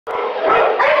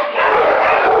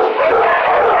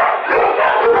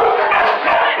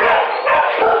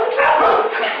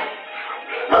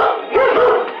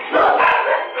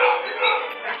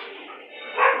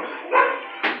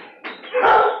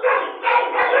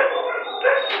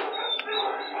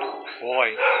boy.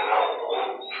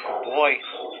 Good boy.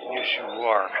 Yes, you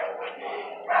are.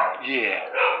 Yeah.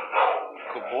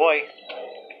 Good boy.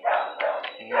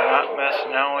 You're not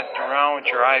messing around with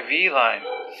your IV line.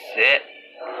 Sit.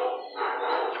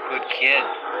 Good kid.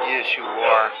 Yes, you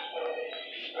are.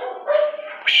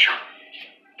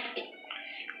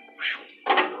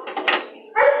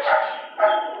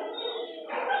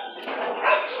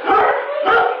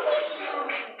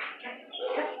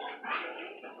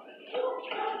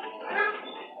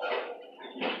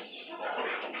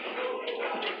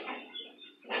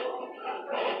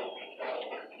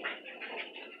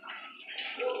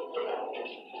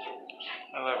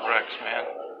 I love Rex, man.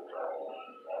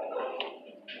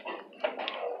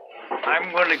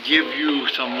 I'm gonna give you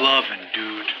some loving,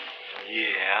 dude.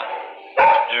 Yeah.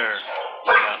 There.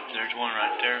 Yeah, there's one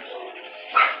right there.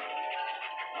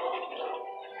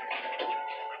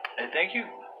 I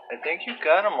think you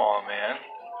got them all, man.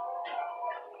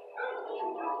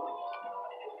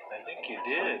 I think you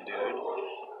did, dude.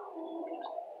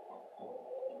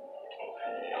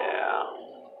 Yeah.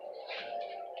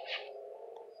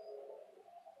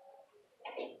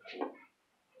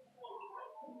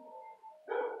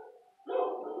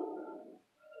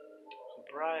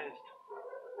 Surprised.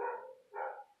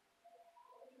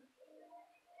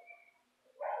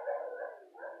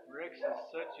 Rex is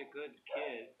such a good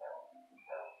kid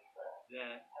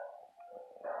that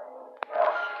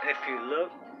if you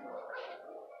look,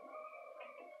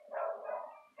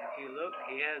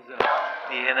 he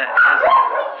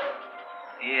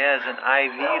has an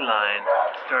IV line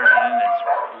starting in his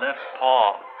left paw,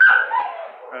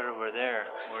 right over there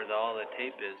where all the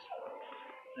tape is.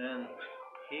 And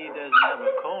he doesn't have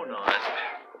a cone on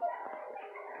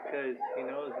because he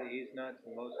knows that he's not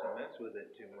supposed to mess with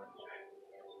it too much.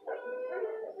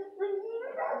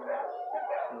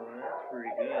 So that's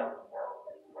pretty good.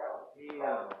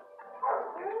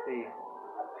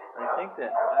 I think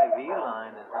that IV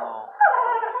line is all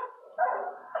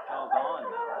gone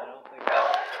now.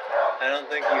 I don't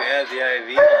think you have the IV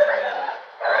line in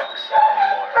Rex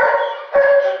anymore.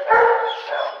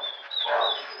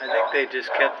 I think they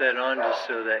just kept that on just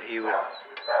so that he would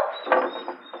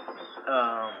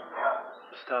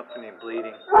stop any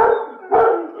bleeding.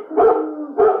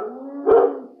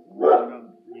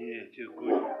 Yeah, too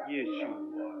good. Yes, you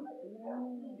are.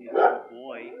 He's a good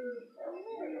boy.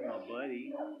 My buddy.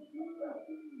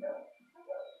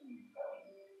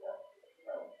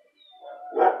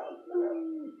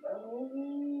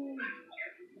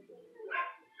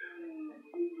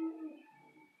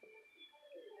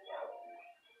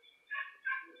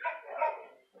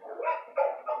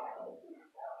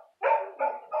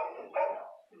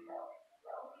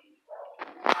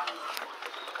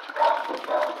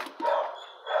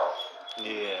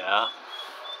 Yeah.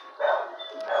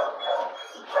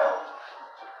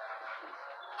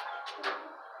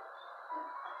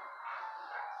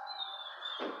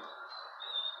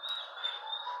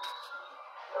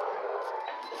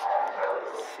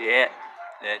 Sit.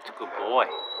 That's a good boy.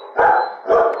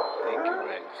 Thank you,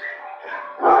 Rex.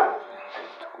 That's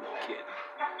a good kid.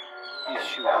 Yes,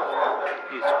 you are.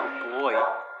 He's a good boy.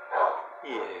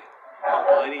 Yeah. My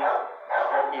buddy.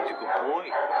 He's a good boy.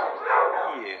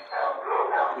 Yeah.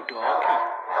 Good doggy.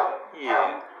 Yeah.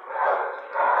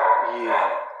 Yeah.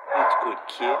 It's a good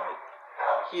kid.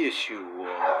 Yes, you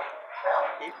are.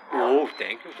 Oh,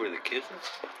 thank you for the kisses.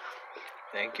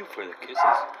 Thank you for the kisses.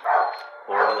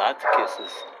 Oh, lots of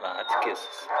kisses. Lots of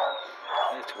kisses.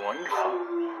 That's wonderful.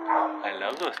 I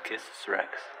love those kisses, Rex.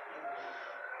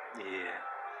 Yeah.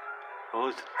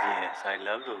 Yes, I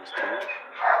love those too.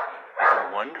 Those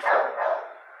are wonderful.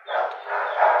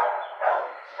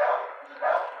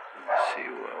 Let's see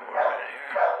what we're at here.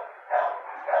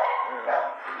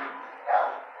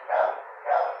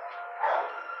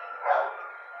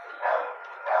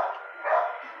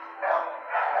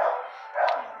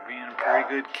 Being a pretty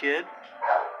good kid.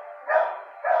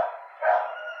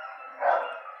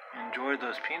 Enjoy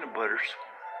those peanut butters.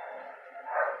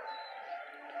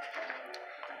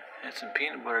 Had some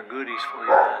peanut butter goodies for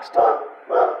you last time.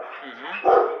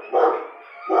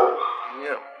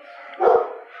 Yep.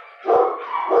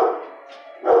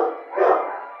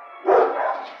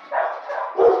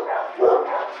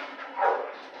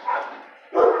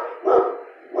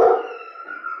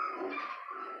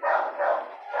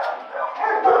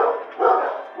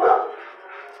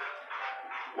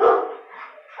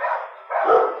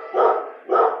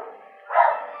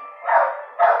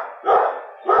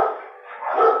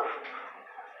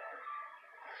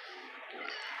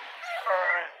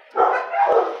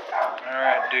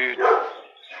 Alright, dude. Let's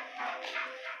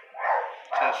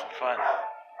have some fun.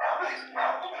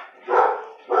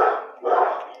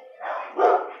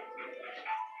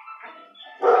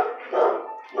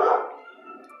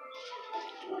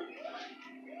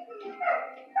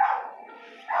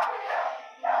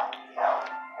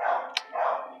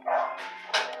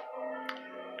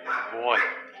 boy.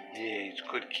 Yeah, he's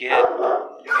a good kid.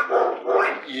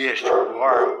 Yes, you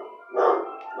are.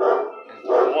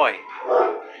 Good boy.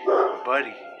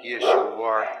 Buddy. Yes, you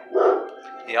are.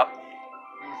 Yep.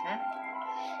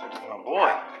 My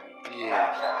boy.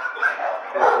 Yes.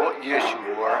 Good boy. Yes,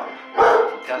 you are.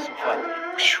 Have some fun.